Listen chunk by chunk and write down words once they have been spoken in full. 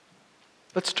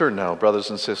Let's turn now, brothers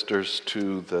and sisters,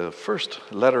 to the first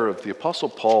letter of the Apostle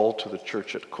Paul to the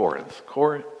church at Corinth.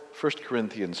 1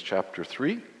 Corinthians chapter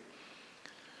 3,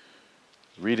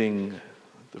 reading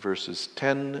the verses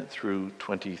 10 through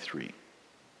 23.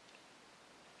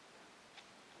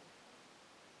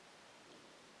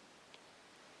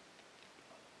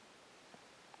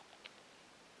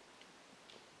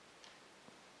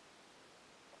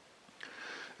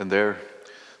 And there,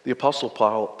 the Apostle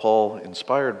Paul,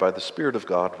 inspired by the Spirit of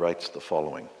God, writes the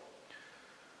following.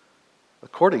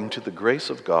 According to the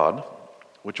grace of God,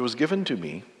 which was given to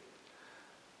me,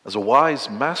 as a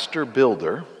wise master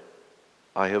builder,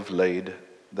 I have laid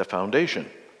the foundation,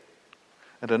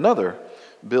 and another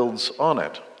builds on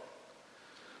it.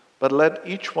 But let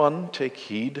each one take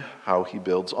heed how he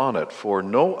builds on it, for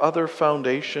no other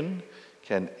foundation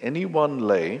can anyone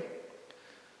lay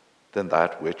than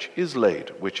that which is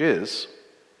laid, which is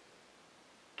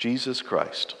Jesus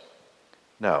Christ.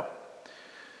 Now,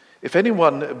 if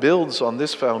anyone builds on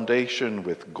this foundation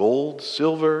with gold,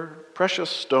 silver, precious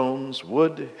stones,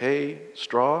 wood, hay,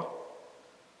 straw,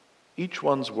 each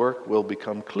one's work will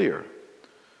become clear,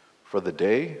 for the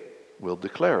day will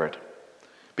declare it,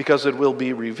 because it will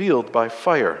be revealed by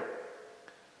fire,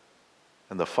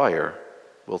 and the fire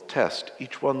will test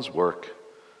each one's work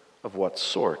of what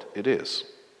sort it is.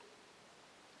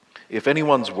 If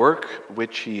anyone's work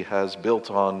which he has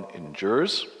built on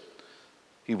endures,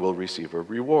 he will receive a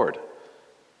reward.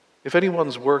 If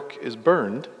anyone's work is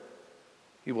burned,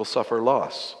 he will suffer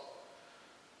loss.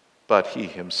 But he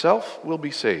himself will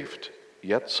be saved,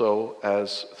 yet so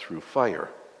as through fire.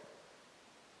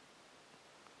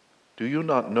 Do you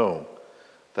not know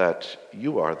that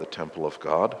you are the temple of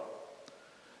God,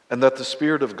 and that the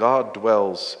Spirit of God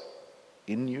dwells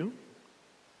in you?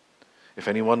 If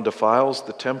anyone defiles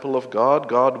the temple of God,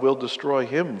 God will destroy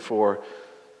him, for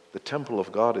the temple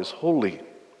of God is holy,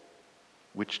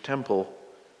 which temple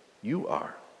you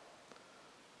are.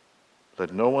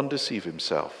 Let no one deceive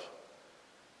himself.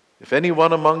 If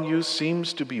anyone among you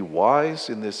seems to be wise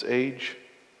in this age,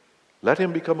 let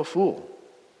him become a fool,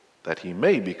 that he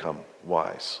may become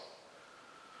wise.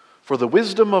 For the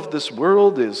wisdom of this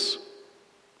world is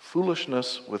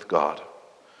foolishness with God.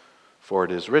 For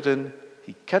it is written,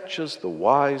 He catches the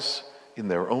wise in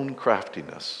their own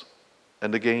craftiness.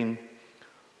 And again,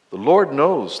 the Lord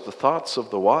knows the thoughts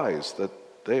of the wise, that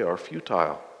they are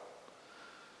futile.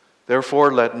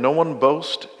 Therefore, let no one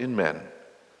boast in men.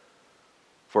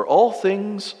 For all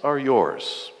things are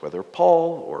yours, whether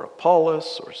Paul or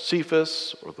Apollos or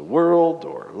Cephas or the world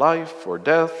or life or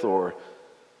death or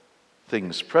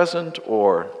things present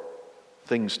or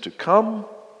things to come,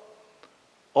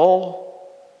 all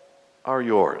are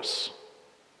yours.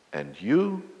 And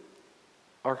you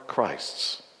are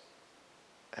Christ's,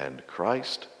 and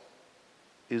Christ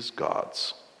is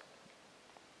God's.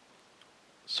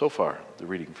 So far, the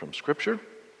reading from Scripture.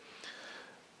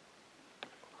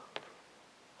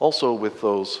 Also, with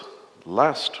those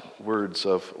last words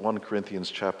of 1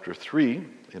 Corinthians chapter 3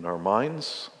 in our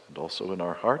minds and also in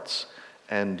our hearts,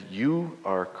 and you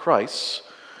are Christ's,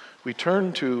 we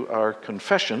turn to our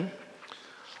confession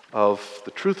of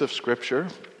the truth of Scripture.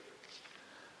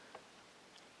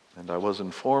 And I was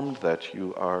informed that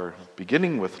you are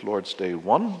beginning with Lord's Day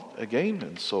 1 again,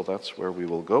 and so that's where we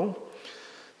will go.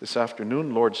 This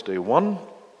afternoon, Lord's Day 1,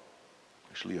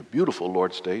 actually a beautiful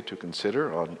Lord's Day to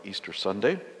consider on Easter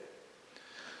Sunday.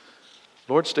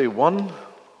 Lord's Day 1,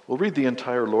 we'll read the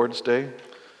entire Lord's Day.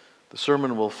 The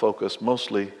sermon will focus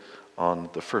mostly on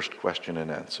the first question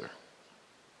and answer.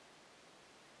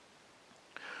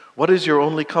 What is your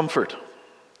only comfort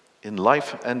in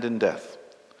life and in death?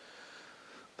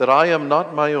 That I am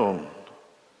not my own,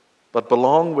 but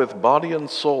belong with body and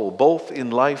soul, both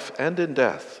in life and in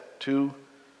death, to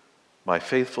my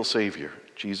faithful Savior,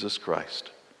 Jesus Christ.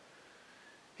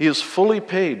 He has fully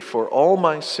paid for all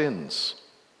my sins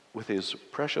with his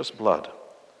precious blood,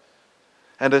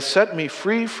 and has set me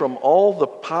free from all the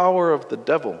power of the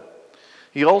devil.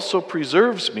 He also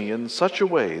preserves me in such a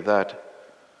way that,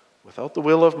 without the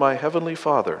will of my heavenly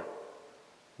Father,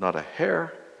 not a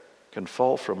hair can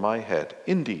fall from my head.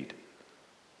 Indeed,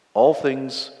 all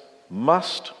things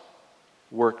must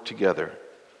work together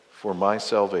for my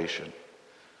salvation.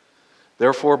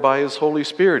 Therefore, by his Holy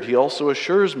Spirit, he also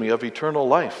assures me of eternal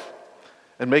life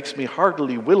and makes me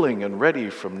heartily willing and ready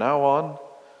from now on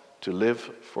to live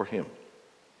for him.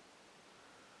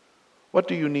 What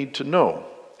do you need to know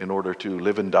in order to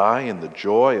live and die in the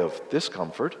joy of this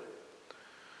comfort?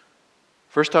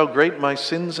 First, how great my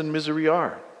sins and misery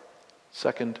are.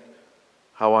 Second,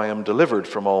 how I am delivered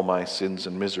from all my sins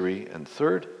and misery. And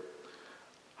third,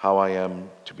 how I am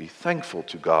to be thankful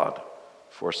to God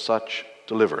for such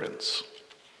deliverance.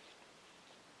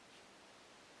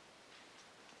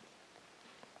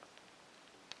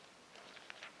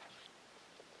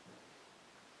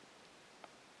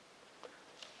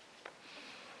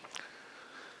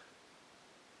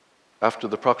 After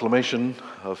the proclamation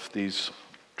of these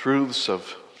truths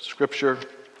of Scripture,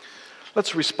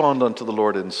 let's respond unto the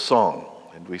Lord in song.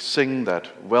 And we sing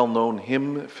that well-known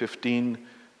hymn 15,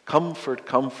 "Comfort,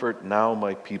 comfort now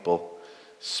my people,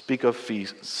 speak of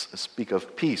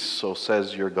peace, so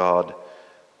says your God.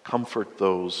 Comfort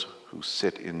those who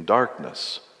sit in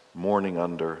darkness, mourning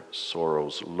under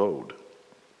sorrow's load."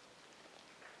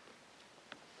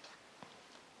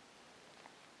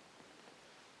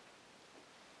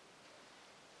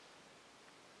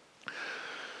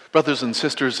 Brothers and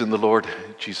sisters in the Lord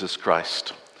Jesus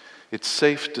Christ, it's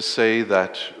safe to say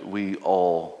that we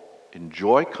all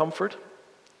enjoy comfort,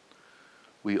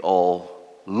 we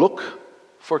all look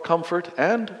for comfort,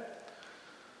 and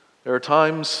there are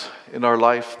times in our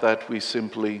life that we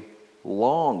simply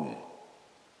long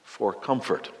for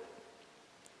comfort.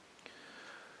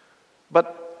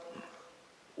 But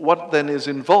what then is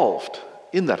involved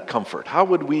in that comfort? How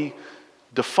would we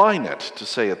define it, to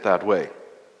say it that way?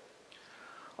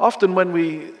 Often when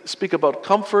we speak about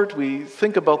comfort, we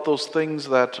think about those things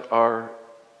that are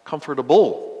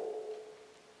comfortable.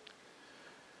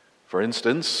 For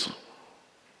instance,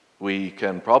 we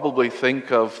can probably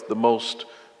think of the most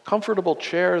comfortable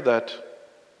chair that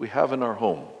we have in our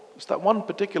home. It's that one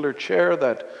particular chair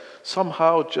that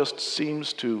somehow just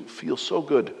seems to feel so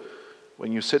good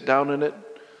when you sit down in it,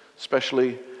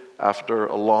 especially after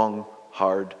a long,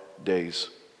 hard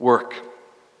day's work.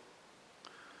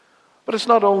 But it's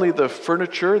not only the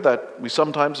furniture that we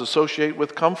sometimes associate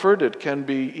with comfort, it can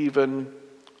be even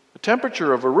the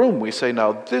temperature of a room. We say,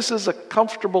 now, this is a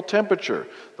comfortable temperature.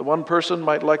 The one person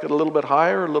might like it a little bit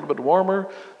higher, a little bit warmer,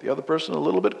 the other person a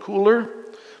little bit cooler.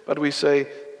 But we say,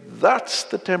 that's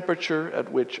the temperature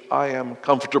at which I am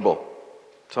comfortable,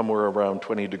 somewhere around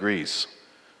 20 degrees,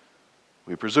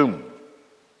 we presume.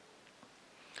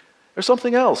 There's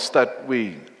something else that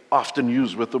we often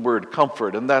use with the word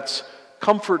comfort, and that's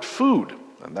comfort food.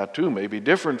 And that too may be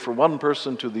different for one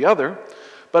person to the other,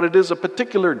 but it is a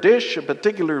particular dish, a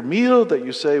particular meal that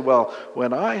you say, well,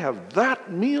 when I have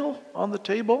that meal on the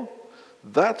table,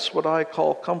 that's what I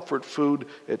call comfort food.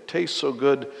 It tastes so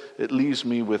good, it leaves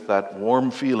me with that warm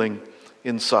feeling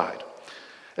inside.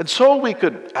 And so we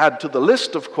could add to the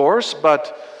list, of course,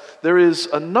 but there is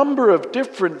a number of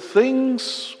different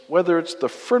things, whether it's the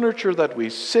furniture that we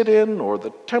sit in, or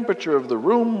the temperature of the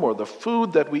room, or the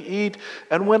food that we eat,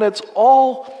 and when it's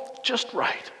all just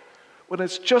right, when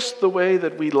it's just the way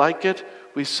that we like it,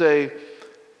 we say,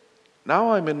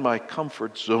 now I'm in my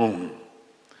comfort zone,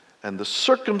 and the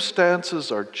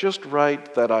circumstances are just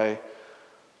right that I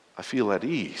feel at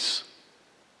ease,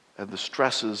 and the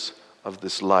stresses of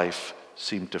this life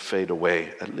seem to fade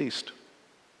away, at least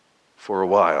for a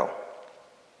while.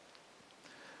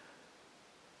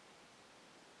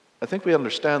 I think we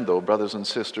understand, though, brothers and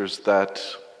sisters, that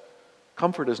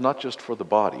comfort is not just for the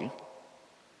body,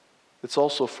 it's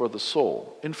also for the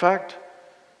soul. In fact,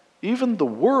 even the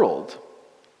world,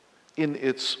 in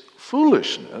its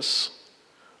foolishness,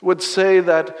 would say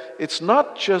that it's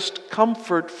not just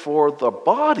comfort for the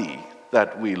body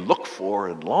that we look for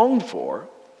and long for,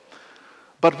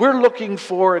 but we're looking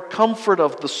for a comfort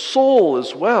of the soul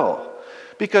as well.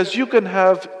 Because you can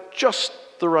have just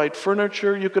the right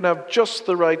furniture, you can have just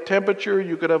the right temperature,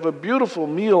 you can have a beautiful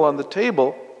meal on the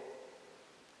table,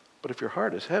 but if your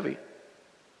heart is heavy,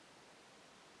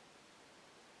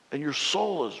 and your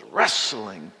soul is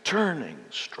wrestling, turning,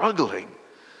 struggling,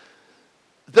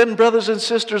 then, brothers and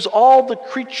sisters, all the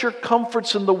creature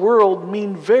comforts in the world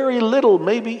mean very little,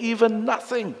 maybe even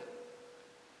nothing,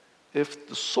 if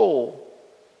the soul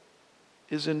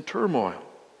is in turmoil.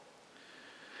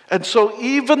 And so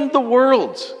even the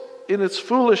world, in its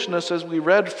foolishness, as we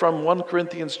read from 1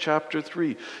 Corinthians chapter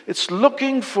 3, it's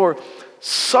looking for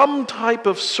some type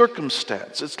of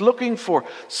circumstance. It's looking for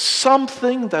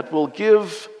something that will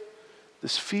give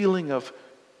this feeling of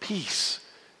peace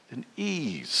and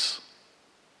ease,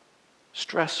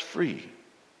 stress-free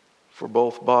for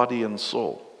both body and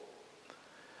soul.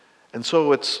 And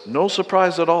so it's no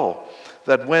surprise at all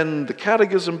that when the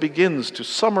Catechism begins to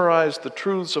summarize the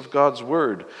truths of God's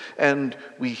Word, and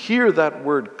we hear that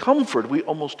word comfort, we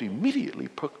almost immediately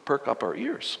perk up our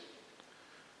ears.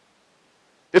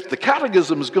 If the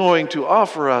Catechism is going to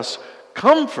offer us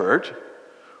comfort,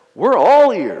 we're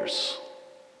all ears.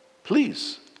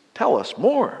 Please, tell us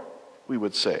more, we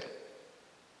would say.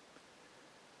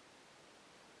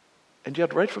 And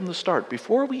yet, right from the start,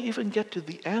 before we even get to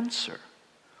the answer,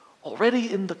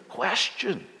 already in the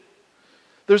question.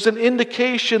 There's an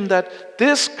indication that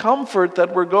this comfort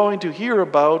that we're going to hear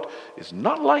about is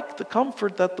not like the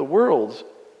comfort that the world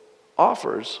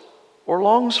offers or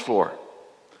longs for.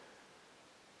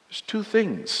 There's two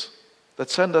things that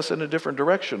send us in a different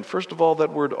direction. First of all,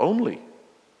 that word only.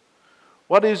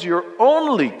 What is your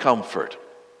only comfort?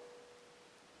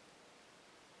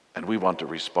 And we want to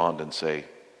respond and say,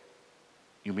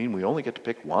 you mean we only get to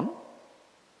pick one?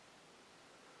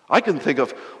 I can think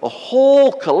of a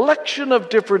whole collection of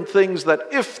different things that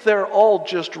if they're all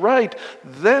just right,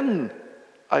 then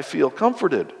I feel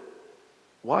comforted.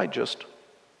 Why just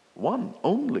one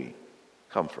only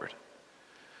comfort?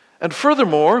 And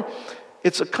furthermore,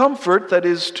 it's a comfort that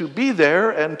is to be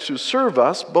there and to serve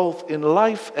us both in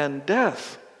life and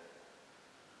death.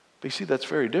 But you see, that's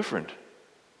very different.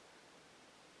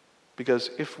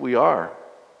 Because if we are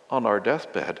on our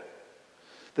deathbed,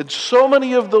 then so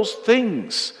many of those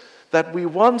things that we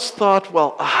once thought,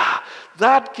 well,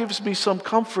 that gives me some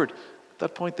comfort, at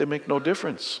that point they make no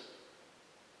difference.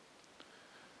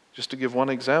 Just to give one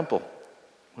example,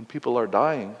 when people are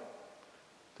dying,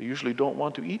 they usually don't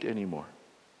want to eat anymore.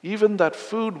 Even that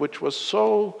food which was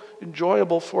so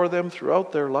enjoyable for them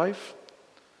throughout their life,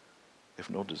 they have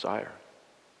no desire.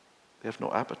 They have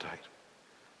no appetite.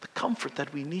 The comfort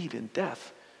that we need in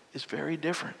death is very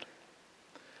different.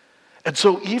 And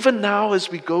so even now as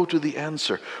we go to the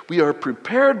answer, we are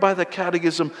prepared by the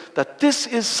Catechism that this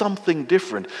is something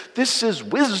different. This is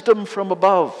wisdom from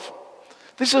above.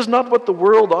 This is not what the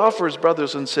world offers,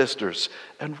 brothers and sisters.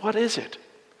 And what is it?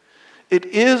 It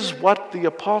is what the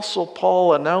Apostle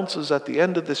Paul announces at the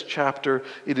end of this chapter.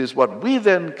 It is what we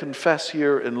then confess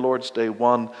here in Lord's Day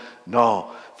 1.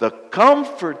 No, the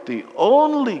comfort, the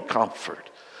only comfort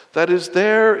that is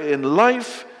there in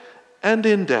life and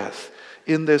in death,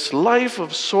 in this life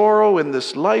of sorrow, in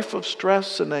this life of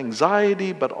stress and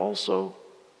anxiety, but also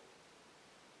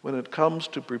when it comes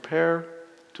to prepare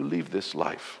to leave this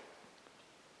life.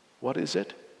 What is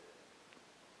it?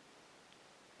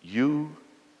 You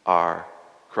are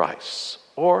Christ's.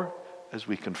 Or, as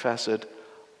we confess it,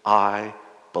 I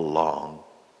belong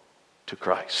to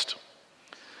Christ.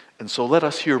 And so let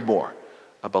us hear more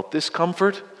about this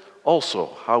comfort,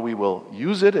 also how we will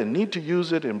use it and need to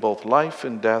use it in both life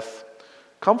and death.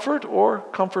 Comfort or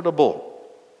comfortable?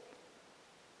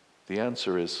 The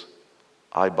answer is,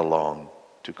 I belong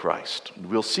to Christ. And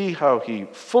we'll see how he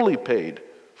fully paid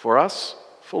for us,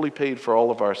 fully paid for all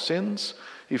of our sins.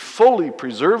 He fully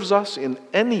preserves us in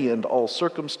any and all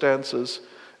circumstances,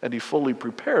 and he fully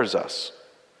prepares us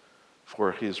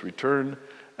for his return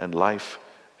and life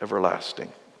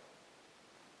everlasting.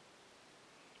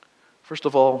 First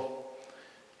of all,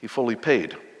 he fully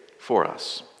paid for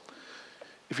us.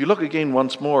 If you look again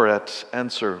once more at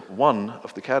answer 1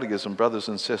 of the Catechism, brothers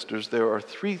and sisters, there are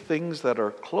 3 things that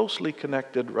are closely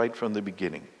connected right from the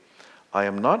beginning. I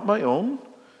am not my own,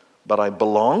 but I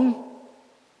belong.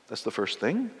 That's the first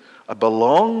thing. I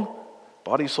belong,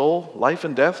 body, soul, life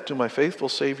and death, to my faithful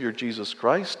Savior Jesus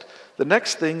Christ. The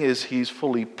next thing is he's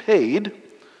fully paid.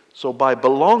 So by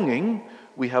belonging,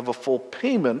 we have a full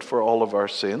payment for all of our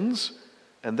sins.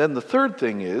 And then the third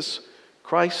thing is,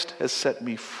 Christ has set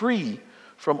me free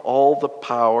from all the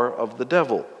power of the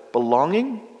devil.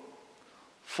 Belonging,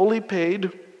 fully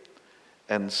paid,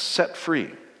 and set free.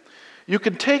 You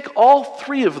can take all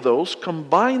 3 of those,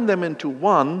 combine them into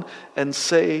one, and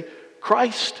say,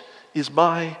 Christ is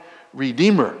my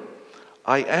Redeemer.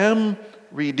 I am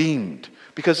redeemed.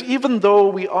 Because even though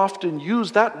we often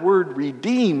use that word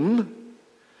redeem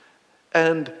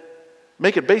and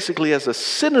make it basically as a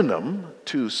synonym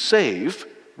to save,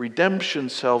 redemption,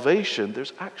 salvation,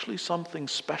 there's actually something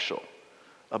special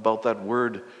about that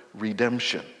word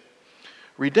redemption.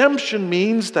 Redemption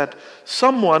means that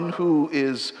someone who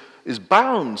is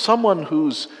bound, someone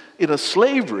who's in a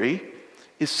slavery,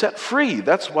 is set free.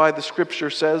 That's why the scripture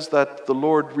says that the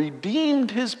Lord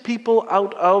redeemed his people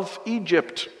out of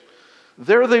Egypt.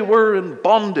 There they were in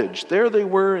bondage. There they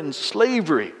were in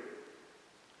slavery.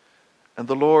 And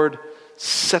the Lord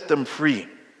set them free.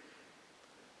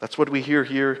 That's what we hear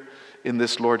here in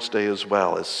this Lord's Day as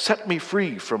well, is set me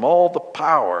free from all the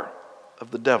power of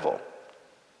the devil.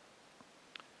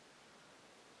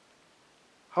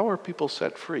 How are people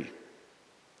set free?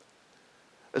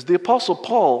 As the Apostle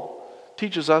Paul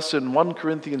teaches us in 1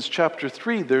 Corinthians chapter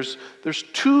 3, there's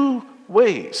 2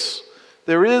 ways.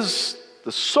 There is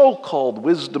the so-called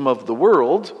wisdom of the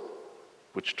world,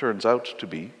 which turns out to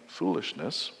be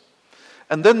foolishness.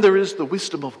 And then there is the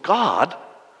wisdom of God,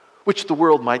 which the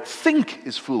world might think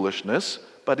is foolishness,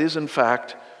 but is in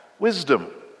fact wisdom.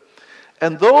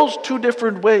 And those two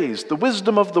different ways, the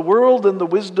wisdom of the world and the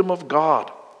wisdom of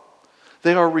God,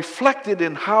 they are reflected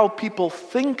in how people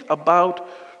think about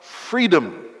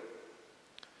freedom.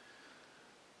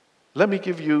 Let me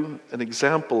give you an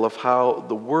example of how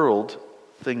the world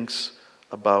thinks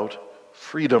about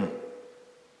freedom.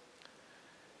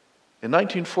 In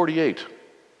 1948,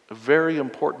 a very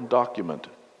important document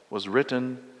was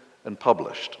written and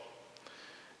published.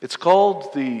 It's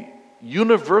called the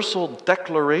Universal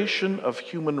Declaration of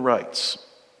Human Rights.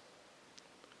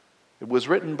 It was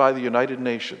written by the United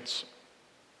Nations.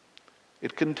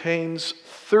 It contains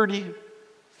 30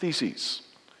 theses.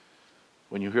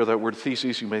 When you hear that word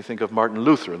theses, you may think of Martin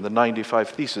Luther and the 95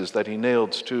 theses that he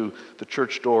nailed to the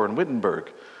church door in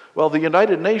Wittenberg. Well, the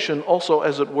United Nations also,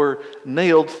 as it were,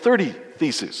 nailed 30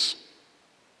 theses.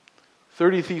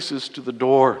 30 theses to the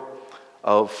door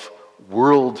of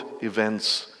world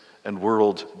events and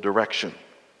world direction.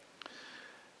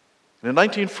 And in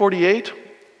 1948,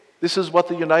 this is what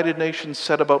the United Nations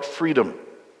said about freedom.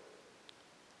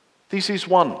 Thesis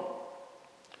 1.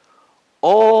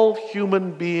 All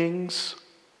human beings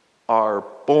are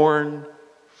born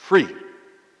free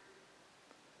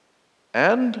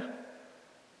and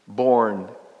born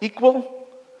equal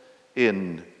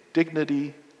in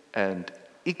dignity and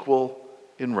equal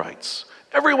in rights.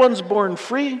 Everyone's born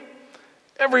free.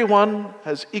 Everyone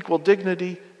has equal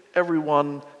dignity.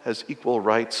 Everyone has equal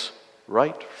rights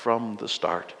right from the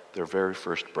start, their very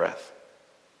first breath.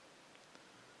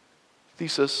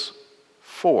 Thesis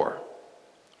 4,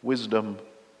 wisdom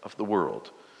of the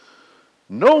world.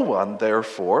 No one,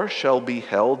 therefore, shall be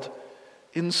held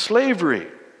in slavery.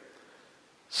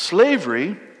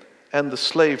 Slavery and the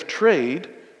slave trade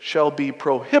shall be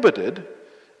prohibited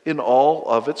in all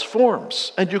of its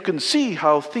forms. And you can see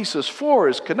how Thesis 4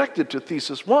 is connected to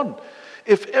Thesis 1.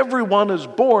 If everyone is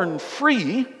born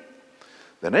free,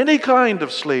 then any kind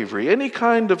of slavery, any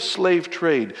kind of slave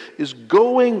trade is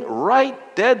going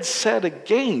right dead set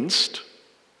against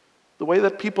the way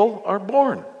that people are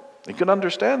born. You can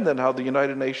understand then how the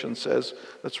United Nations says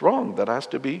that's wrong, that has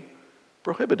to be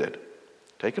prohibited,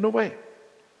 taken away.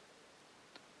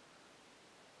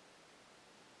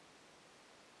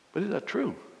 But is that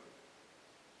true?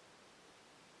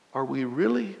 Are we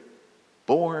really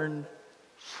born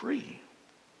free?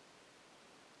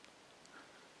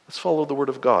 Let's follow the Word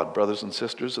of God, brothers and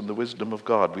sisters, and the wisdom of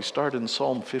God. We start in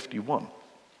Psalm 51.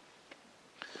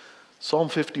 Psalm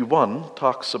 51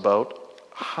 talks about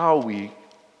how we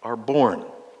are born.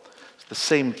 It's the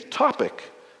same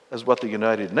topic as what the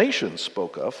United Nations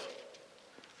spoke of,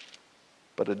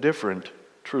 but a different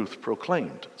truth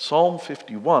proclaimed. Psalm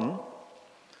 51,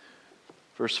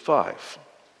 verse 5.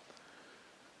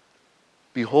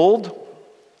 Behold,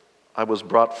 I was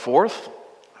brought forth,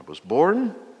 I was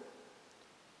born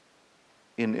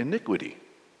in iniquity,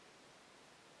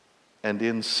 and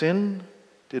in sin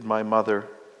did my mother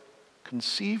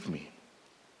conceive me.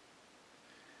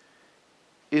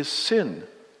 Is sin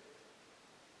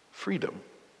freedom?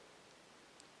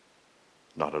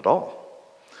 Not at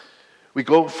all. We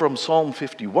go from Psalm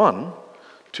 51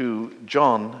 to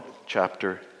John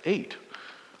chapter 8,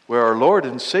 where our Lord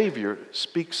and Savior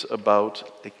speaks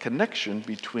about a connection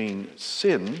between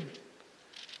sin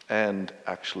and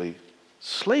actually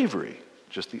slavery,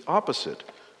 just the opposite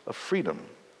of freedom.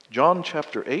 John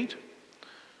chapter 8,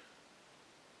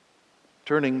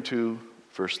 turning to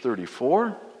verse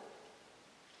 34.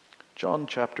 John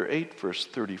chapter 8, verse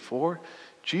 34.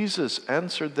 Jesus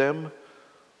answered them,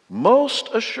 most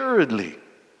assuredly,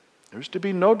 there's to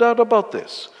be no doubt about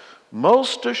this,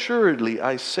 most assuredly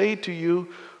I say to you,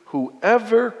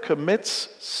 whoever commits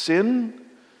sin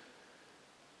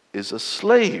is a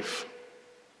slave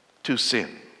to sin.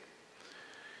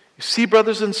 You see,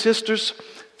 brothers and sisters,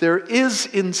 there is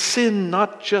in sin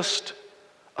not just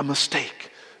a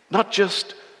mistake, not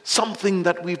just something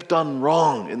that we've done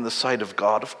wrong in the sight of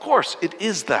God. Of course, it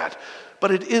is that,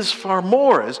 but it is far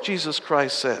more, as Jesus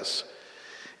Christ says.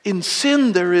 In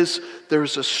sin, there is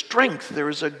a strength, there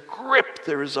is a grip,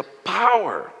 there is a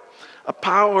power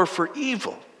for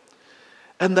evil.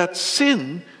 And that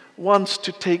sin wants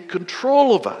to take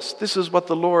control of us. This is what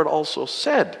the Lord also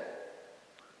said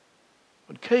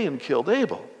when Cain killed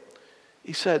Abel.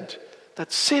 He said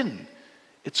that sin,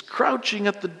 it's crouching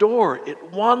at the door.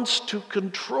 It wants to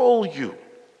control you.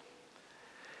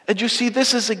 And you see,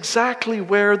 this is exactly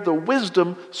where the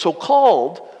wisdom,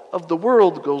 so-called, of the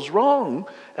world goes wrong,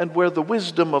 and where the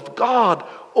wisdom of God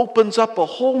opens up a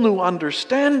whole new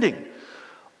understanding.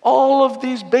 All of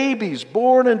these babies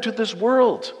born into this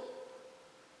world,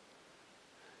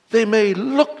 they may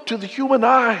look to the human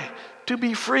eye to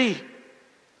be free,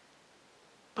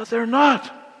 but they're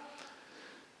not.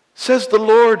 Says the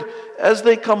Lord, as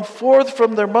they come forth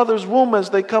from their mother's womb, as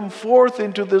they come forth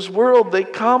into this world, they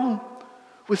come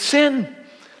with sin.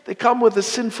 They come with a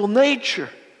sinful nature.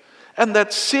 And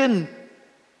that sin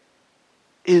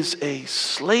is a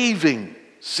slaving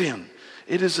sin.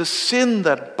 It is a sin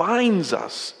that binds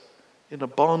us in a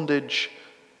bondage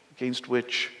against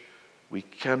which we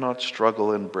cannot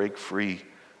struggle and break free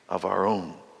of our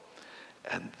own.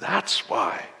 And that's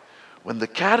why when the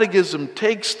Catechism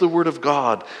takes the Word of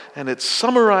God and it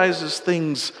summarizes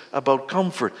things about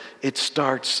comfort, it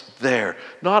starts there.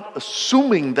 Not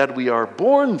assuming that we are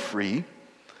born free,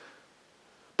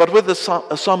 but with the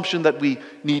assumption that we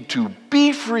need to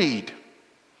be freed.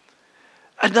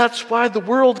 And that's why the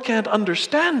world can't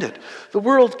understand it. The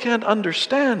world can't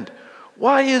understand.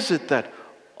 Why is it that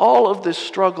all of this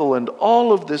struggle and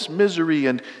all of this misery,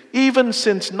 and even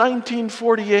since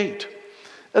 1948,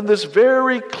 and this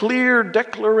very clear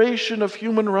declaration of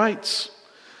human rights,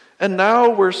 and now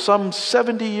we're some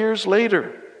 70 years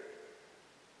later,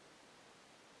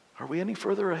 are we any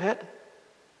further ahead?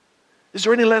 Is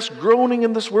there any less groaning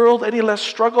in this world, any less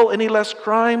struggle, any less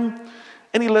crime,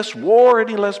 any less war,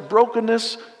 any less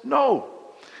brokenness? No,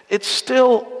 it's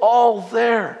still all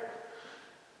there.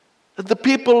 The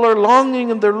people are longing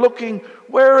and they're looking,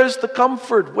 where is the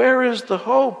comfort? Where is the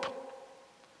hope?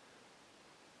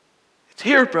 It's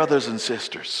here, brothers and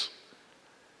sisters,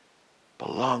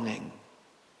 belonging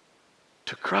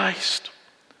to Christ.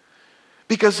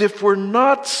 Because if we're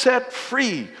not set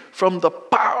free from the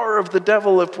power of the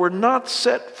devil, if we're not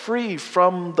set free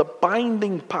from the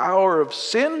binding power of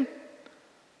sin,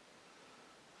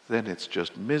 then it's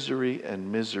just misery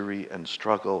and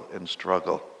struggle and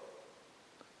struggle.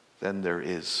 Then there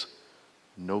is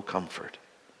no comfort.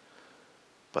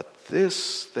 But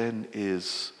this then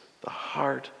is the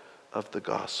heart of the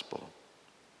gospel.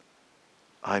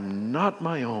 I'm not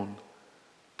my own,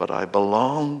 but I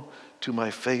belong to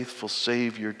my faithful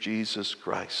Savior, Jesus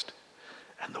Christ.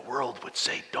 And the world would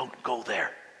say, don't go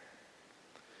there.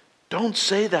 Don't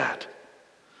say that.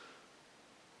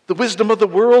 The wisdom of the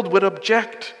world would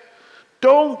object.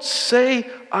 Don't say,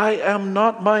 I am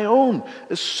not my own.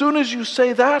 As soon as you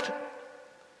say that,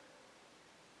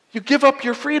 you give up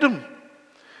your freedom.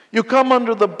 You come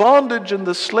under the bondage and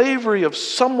the slavery of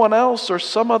someone else or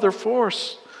some other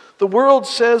force. The world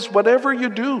says, whatever you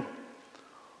do,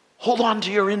 hold on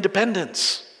to your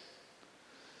independence.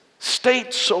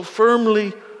 State so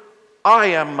firmly, I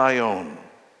am my own.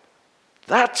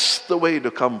 That's the way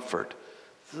to comfort.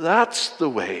 That's the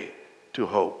way to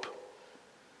hope.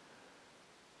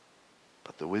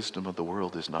 But the wisdom of the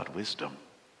world is not wisdom.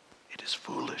 It is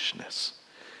foolishness.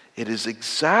 It is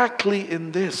exactly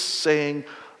in this saying,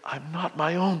 I'm not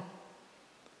my own,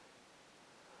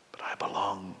 but I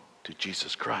belong to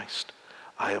Jesus Christ.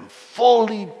 I am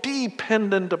fully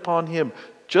dependent upon Him,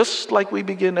 just like we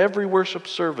begin every worship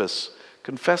service,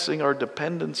 confessing our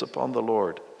dependence upon the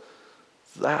Lord.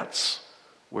 That's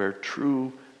where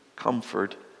true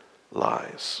comfort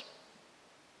lies.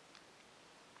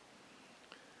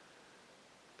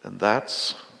 And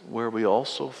that's where we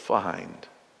also find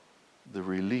the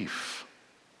relief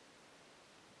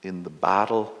in the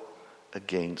battle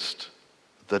against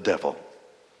the devil.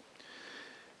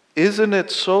 Isn't it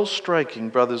so striking,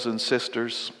 brothers and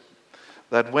sisters,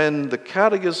 that when the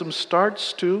Catechism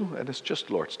starts to, and it's just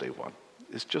Lord's Day 1,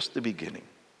 it's just the beginning,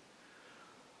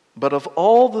 but of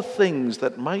all the things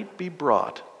that might be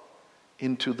brought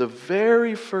into the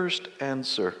very first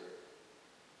answer,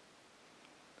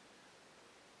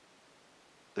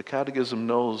 the Catechism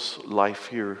knows life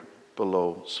here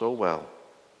below so well,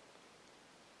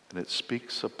 and it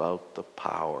speaks about the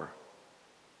power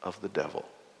of the devil.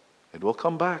 It will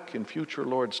come back in future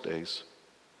Lord's days,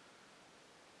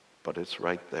 but it's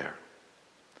right there.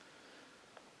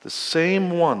 The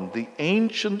same one, the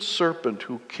ancient serpent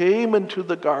who came into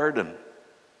the garden,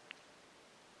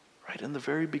 right in the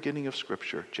very beginning of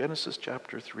Scripture, Genesis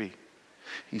chapter 3.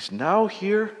 He's now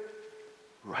here,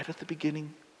 right at the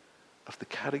beginning of the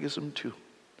Catechism too.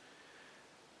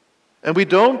 And we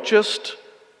don't just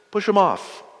push him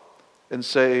off and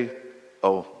say,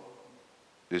 oh,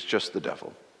 it's just the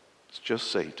devil. It's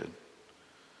just Satan.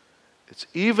 It's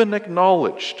even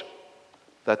acknowledged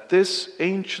that this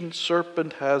ancient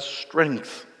serpent has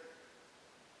strength.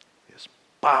 He has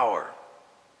power.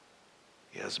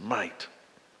 He has might.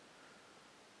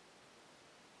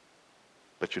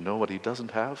 But you know what he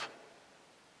doesn't have?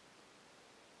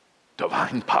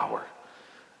 Divine power.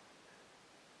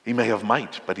 He may have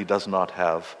might, but he does not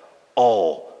have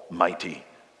almightiness.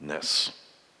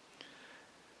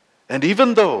 And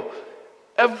even though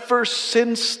ever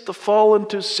since the fall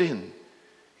into sin,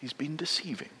 he's been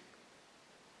deceiving.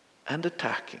 and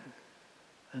attacking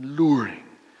and luring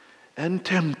and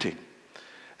tempting.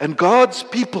 And God's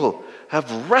people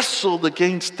have wrestled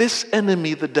against this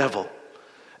enemy, the devil,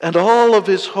 and all of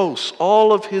his hosts,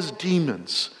 all of his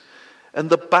demons. And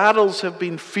the battles have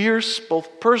been fierce,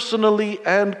 both personally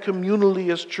and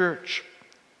communally as church.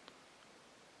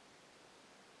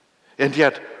 And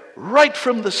yet, right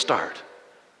from the start,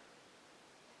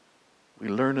 we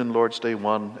learn in Lord's Day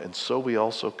 1, and so we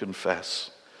also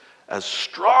confess, as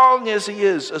strong as he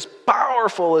is, as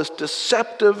powerful, as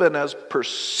deceptive, and as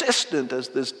persistent as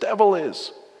this devil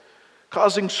is,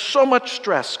 causing so much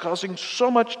stress, causing so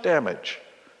much damage,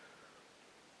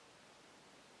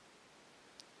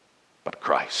 but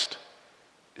Christ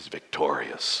is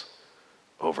victorious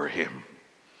over him.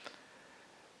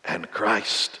 And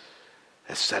Christ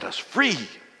has set us free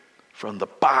from the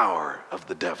power of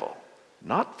the devil,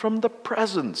 not from the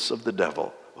presence of the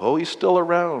devil. Oh, he's still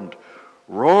around,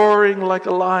 roaring like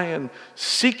a lion,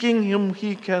 seeking whom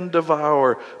he can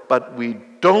devour. But we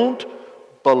don't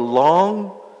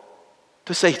belong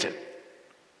to Satan.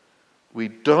 We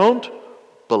don't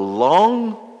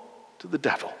belong to the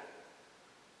devil.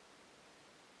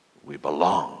 We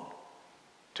belong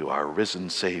to our risen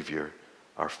Savior,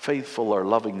 our faithful, our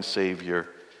loving Savior,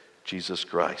 Jesus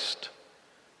Christ.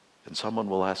 And someone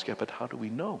will ask, yeah, but how do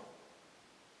we know?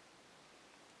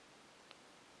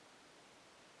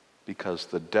 Because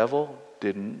the devil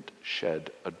didn't shed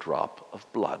a drop of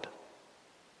blood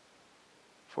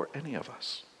for any of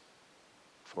us,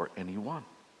 for anyone.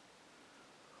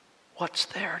 What's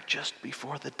there just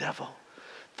before the devil?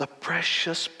 The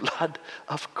precious blood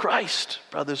of Christ,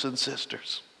 brothers and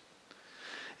sisters.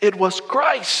 It was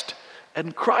Christ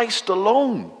and Christ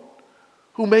alone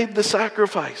who made the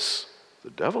sacrifice. The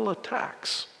devil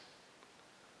attacks,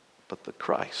 but the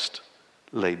Christ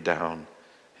laid down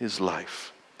his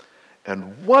life.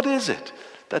 And what is it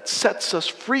that sets us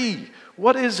free?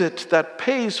 What is it that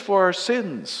pays for our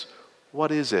sins?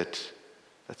 What is it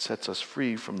that sets us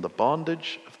free from the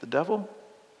bondage of the devil?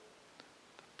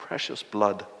 The precious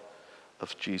blood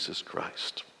of Jesus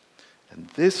Christ. And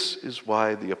this is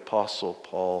why the Apostle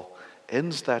Paul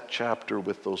ends that chapter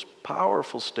with those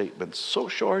powerful statements, so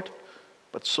short,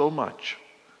 but so much.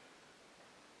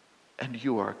 And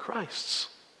you are Christ's.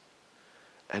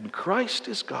 And Christ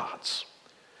is God's.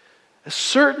 As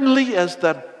certainly as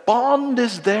that bond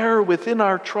is there within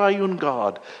our triune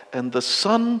God, and the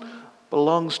Son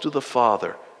belongs to the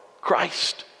Father,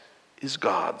 Christ is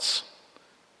God's.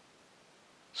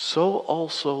 So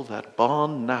also that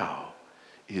bond now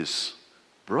is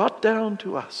brought down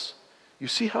to us. You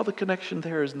see how the connection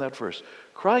there is in that verse.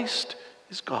 Christ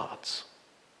is God's,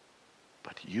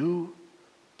 but you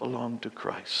belong to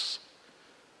Christ.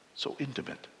 So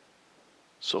intimate,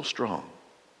 so strong,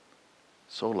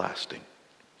 so lasting.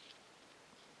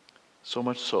 So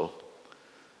much so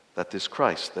that this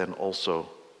Christ then also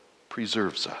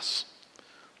preserves us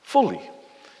fully,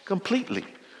 completely,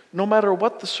 no matter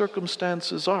what the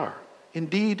circumstances are.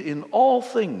 Indeed, in all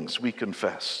things we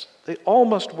confess, they all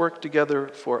must work together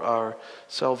for our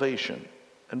salvation.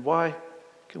 And why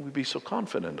can we be so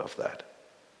confident of that?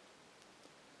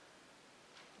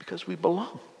 Because we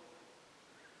belong.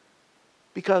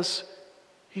 Because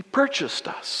he purchased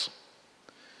us.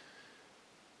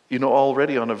 You know,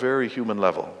 already on a very human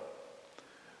level,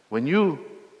 when you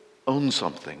own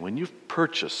something, when you've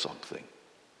purchased something,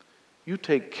 you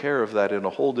take care of that in a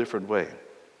whole different way.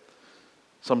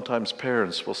 Sometimes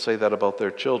parents will say that about their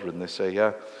children. They say,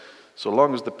 yeah, so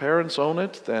long as the parents own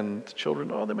it, then the children,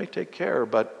 they may take care.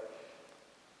 But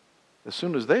as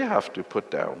soon as they have to put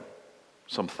down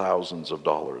some thousands of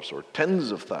dollars or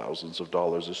tens of thousands of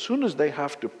dollars, as soon as they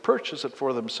have to purchase it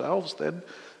for themselves, then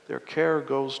their care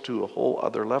goes to a whole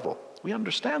other level. We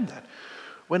understand that.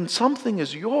 When something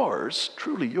is yours,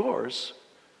 truly yours,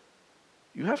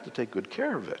 you have to take good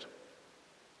care of it.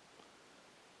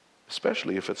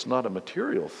 Especially if it's not a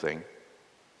material thing,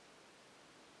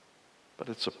 but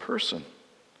it's a person.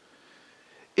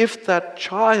 If that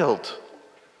child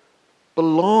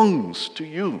belongs to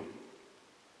you,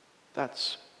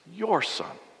 that's your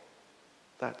son.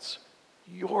 That's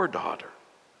your daughter.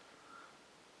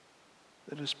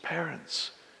 That as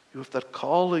parents, you have that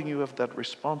calling, you have that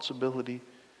responsibility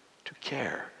to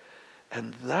care.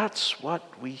 And that's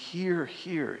what we hear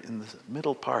here in the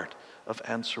middle part of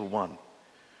answer 1.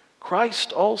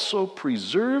 Christ also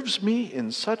preserves me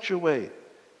in such a way,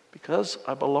 because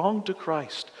I belong to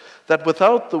Christ, that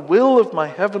without the will of my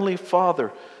heavenly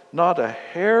Father, not a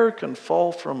hair can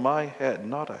fall from my head.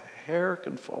 Not a hair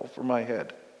can fall from my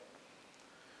head.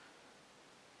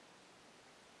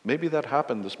 Maybe that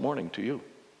happened this morning to you.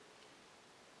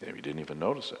 Maybe you didn't even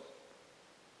notice it.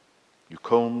 You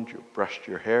combed, you brushed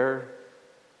your hair,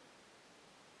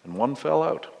 and one fell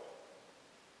out.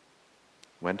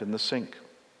 Went in the sink.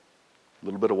 A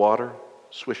little bit of water,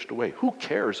 swished away. Who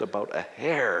cares about a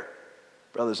hair,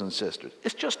 brothers and sisters?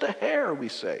 It's just a hair, we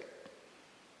say.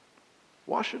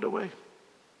 Wash it away.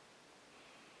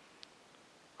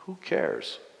 Who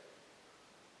cares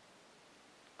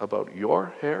about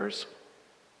your hairs?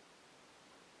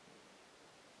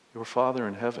 Your Father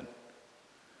in heaven.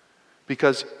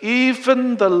 Because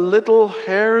even the little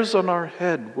hairs on our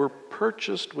head were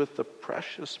purchased with the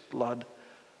precious blood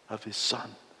of his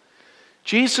Son.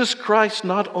 Jesus Christ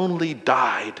not only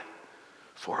died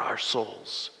for our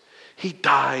souls, he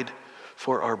died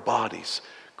for our bodies.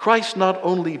 Christ not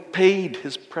only paid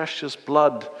his precious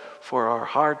blood for our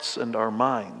hearts and our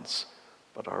minds,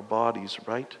 but our bodies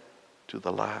right to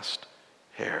the last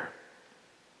hair.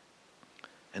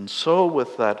 And so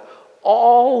with that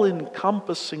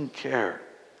all-encompassing care,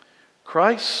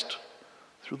 Christ,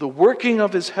 through the working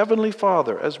of his heavenly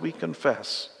Father, as we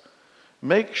confess,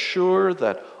 makes sure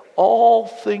that all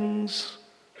things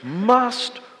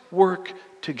must work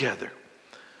together.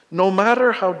 No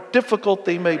matter how difficult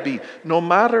they may be, no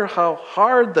matter how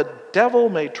hard the devil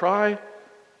may try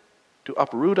to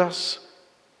uproot us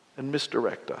and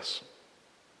misdirect us.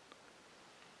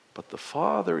 But the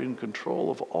Father, in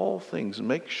control of all things,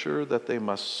 makes sure that they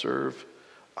must serve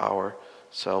our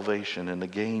salvation. And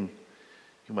again,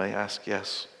 you may ask,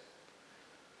 yes,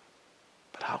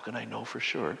 but how can I know for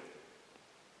sure?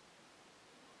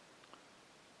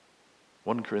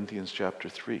 1 Corinthians chapter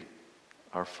 3,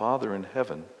 our Father in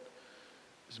heaven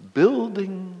is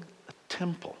building a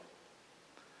temple.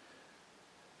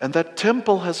 And that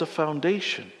temple has a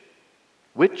foundation,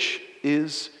 which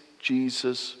is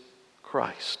Jesus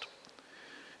Christ.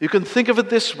 You can think of it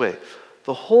this way.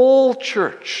 The whole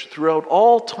church, throughout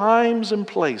all times and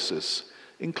places,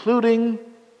 including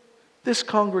this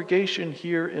congregation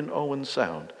here in Owen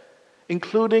Sound,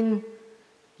 including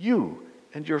you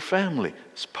and your family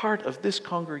as part of this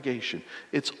congregation.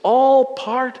 It's all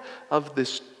part of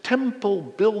this temple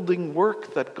building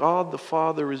work that God the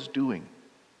Father is doing.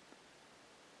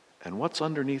 And what's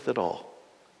underneath it all?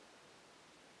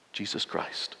 Jesus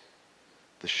Christ,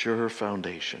 the sure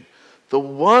foundation. The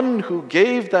one who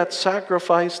gave that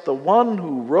sacrifice, the one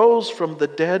who rose from the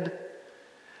dead,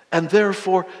 and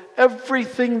therefore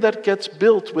everything that gets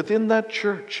built within that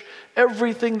church,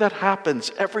 everything that happens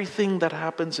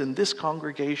in this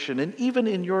congregation, and even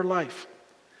in your life,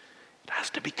 it has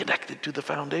to be connected to the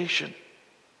foundation.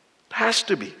 It has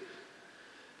to be.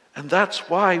 And that's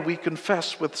why we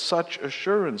confess with such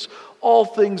assurance, all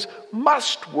things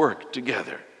must work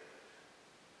together.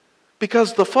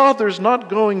 Because the Father's not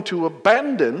going to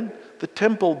abandon the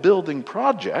temple building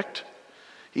project.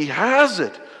 He has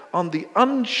it on the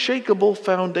unshakable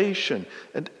foundation.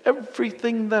 And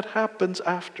everything that happens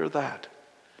after that,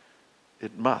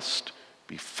 it must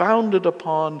be founded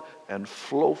upon and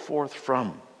flow forth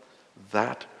from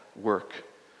that work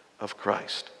of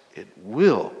Christ. It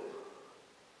will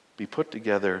be put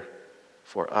together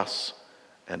for us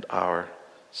and our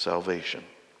salvation.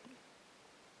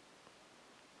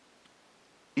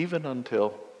 Even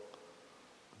until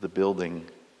the building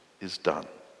is done.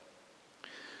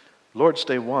 Lord's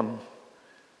Day 1,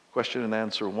 question and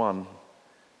answer 1,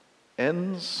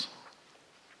 ends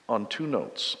on two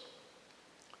notes: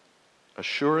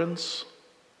 assurance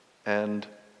and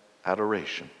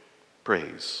adoration,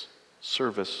 praise,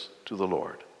 service to the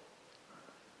Lord.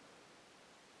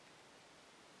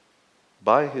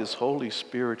 By his Holy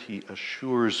Spirit, he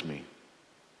assures me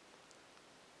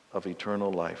of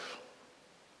eternal life.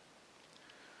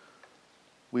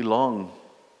 We long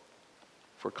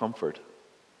for comfort,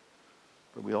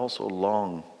 but we also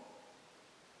long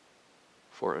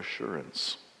for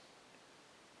assurance.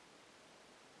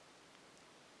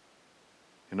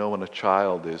 You know, when a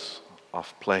child is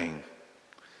off playing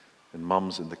and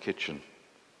mom's in the kitchen,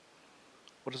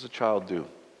 what does a child do?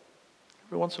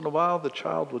 Every once in a while, the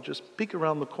child will just peek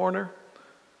around the corner.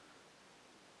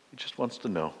 He just wants to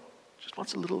know, just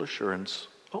wants a little assurance.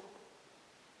 Oh,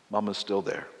 Mama's still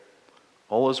there.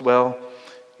 All is well.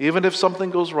 Even if something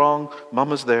goes wrong,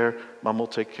 Mama's there. Mom will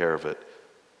take care of it.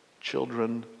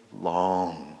 Children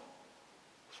long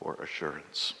for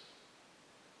assurance.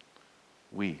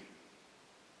 We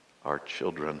are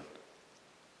children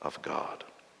of God.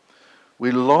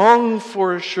 We long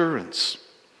for assurance.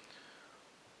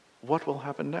 What will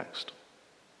happen next?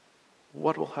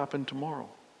 What will happen tomorrow?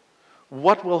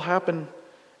 What will happen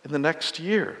in the next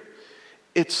year?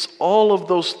 It's all of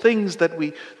those things that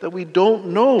we don't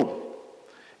know.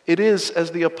 It is,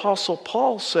 as the Apostle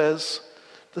Paul says,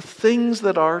 the things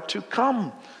that are to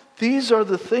come. These are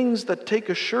the things that take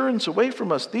assurance away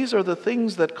from us. These are the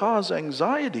things that cause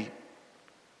anxiety.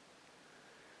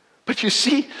 But you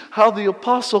see how the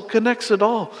apostle connects it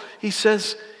all. He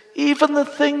says, even the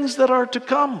things that are to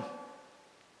come,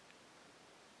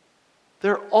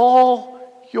 they're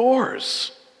all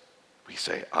yours. We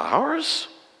say, ours?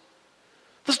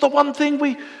 This is the one thing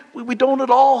we don't at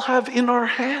all have in our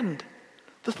hand.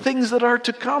 The things that are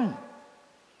to come.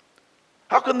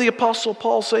 How can the Apostle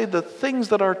Paul say the things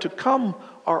that are to come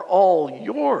are all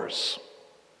yours?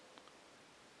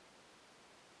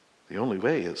 The only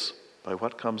way is by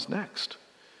what comes next.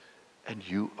 And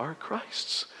you are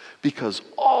Christ's. Because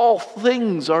all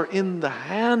things are in the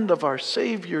hand of our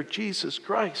Savior, Jesus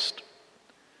Christ.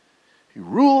 He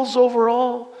rules over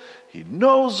all. He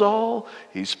knows all.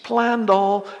 He's planned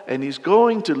all. And He's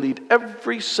going to lead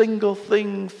every single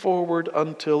thing forward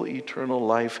until eternal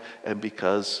life. And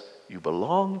because you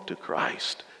belong to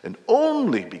Christ, and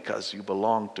only because you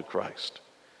belong to Christ,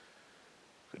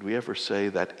 could we ever say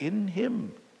that in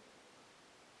Him,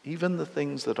 even the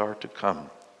things that are to come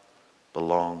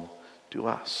belong to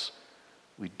us.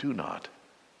 We do not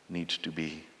need to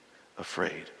be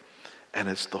afraid. And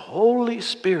it's the Holy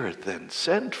Spirit then,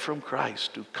 sent from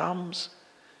Christ, who comes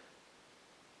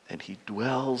and He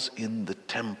dwells in the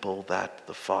temple that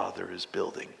the Father is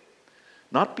building.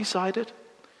 Not beside it.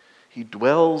 He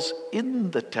dwells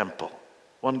in the temple.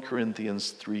 1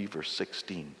 Corinthians 3 verse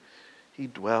 16. He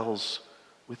dwells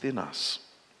within us.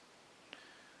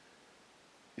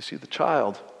 You see, the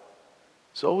child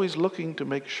is always looking to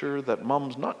make sure that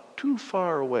mom's not too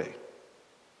far away.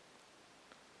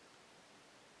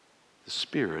 The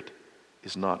Spirit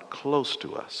is not close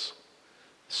to us.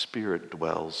 The Spirit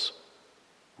dwells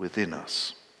within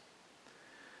us.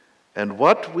 And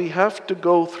what we have to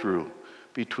go through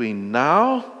between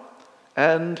now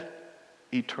and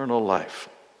eternal life,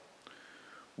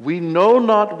 we know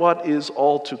not what is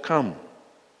all to come.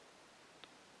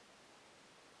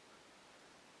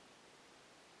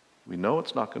 We know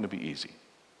it's not going to be easy. In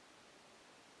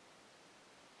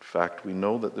fact, we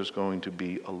know that there's going to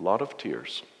be a lot of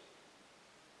tears.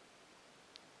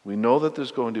 We know that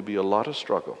there's going to be a lot of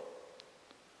struggle.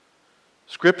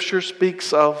 Scripture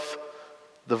speaks of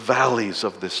the valleys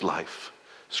of this life.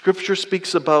 Scripture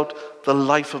speaks about the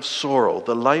life of sorrow,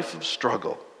 the life of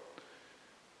struggle.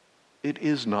 It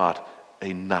is not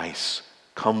a nice,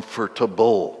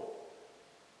 comfortable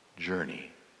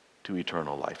journey to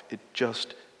eternal life. It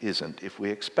just isn't. If we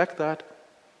expect that,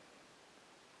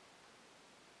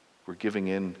 we're giving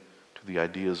in to the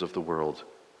ideas of the world,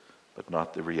 but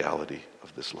not the reality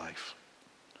of this life.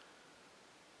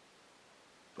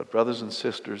 But brothers and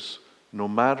sisters, no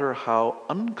matter how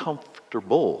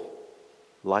uncomfortable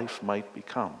life might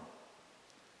become,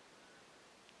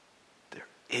 there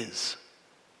is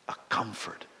a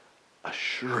comfort,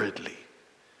 assuredly.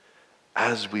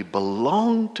 As we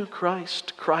belong to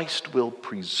Christ, Christ will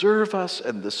preserve us,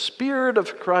 and the Spirit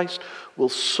of Christ will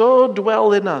so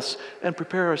dwell in us and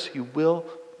prepare us. He will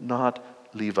not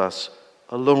leave us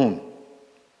alone.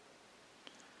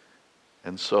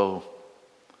 And so,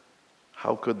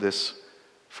 how could this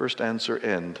first answer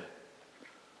end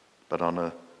but on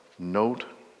a note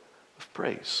of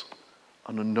praise,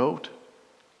 on a note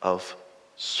of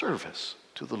service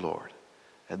to the Lord?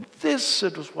 And this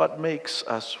is what makes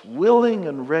us willing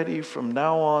and ready from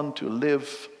now on to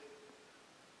live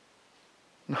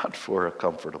not for a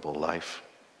comfortable life,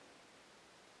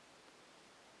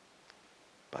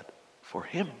 but for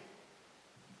Him,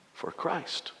 for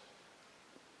Christ.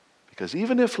 Because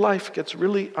even if life gets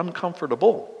really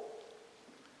uncomfortable,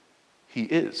 He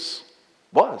is,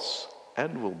 was,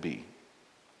 and will be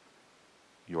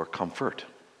your comfort.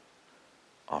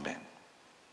 Amen.